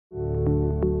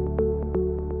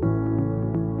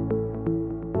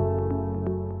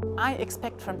I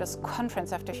expect from this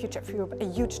Conference of the Future of Europe a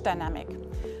huge dynamic,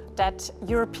 that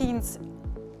Europeans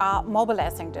are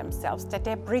mobilizing themselves, that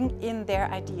they bring in their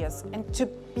ideas, and to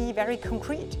be very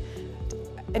concrete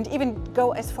and even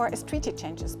go as far as treaty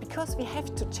changes, because we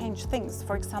have to change things.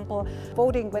 For example,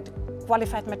 voting with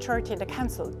qualified majority in the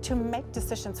Council to make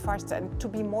decisions faster and to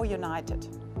be more united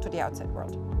to the outside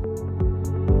world.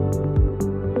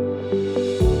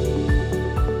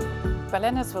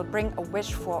 Berliners will bring a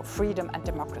wish for freedom and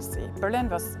democracy. Berlin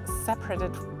was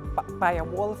separated by a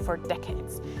wall for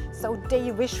decades. So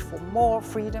they wish for more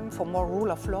freedom, for more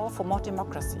rule of law, for more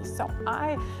democracy. So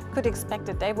I could expect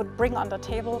that they would bring on the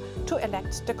table to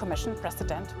elect the Commission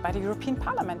President by the European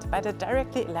Parliament, by the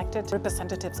directly elected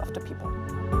representatives of the people.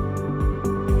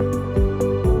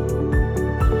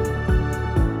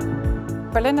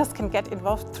 Berliners can get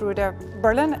involved through the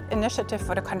Berlin Initiative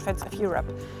for the Conference of Europe.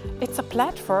 It's a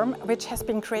platform which has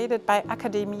been created by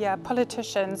academia,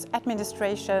 politicians,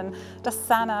 administration, the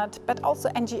Senate, but also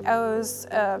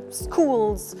NGOs,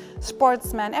 schools,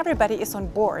 sportsmen, everybody is on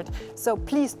board. So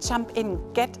please jump in,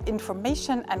 get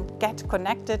information and get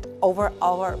connected over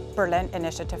our Berlin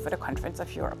Initiative for the Conference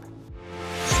of Europe.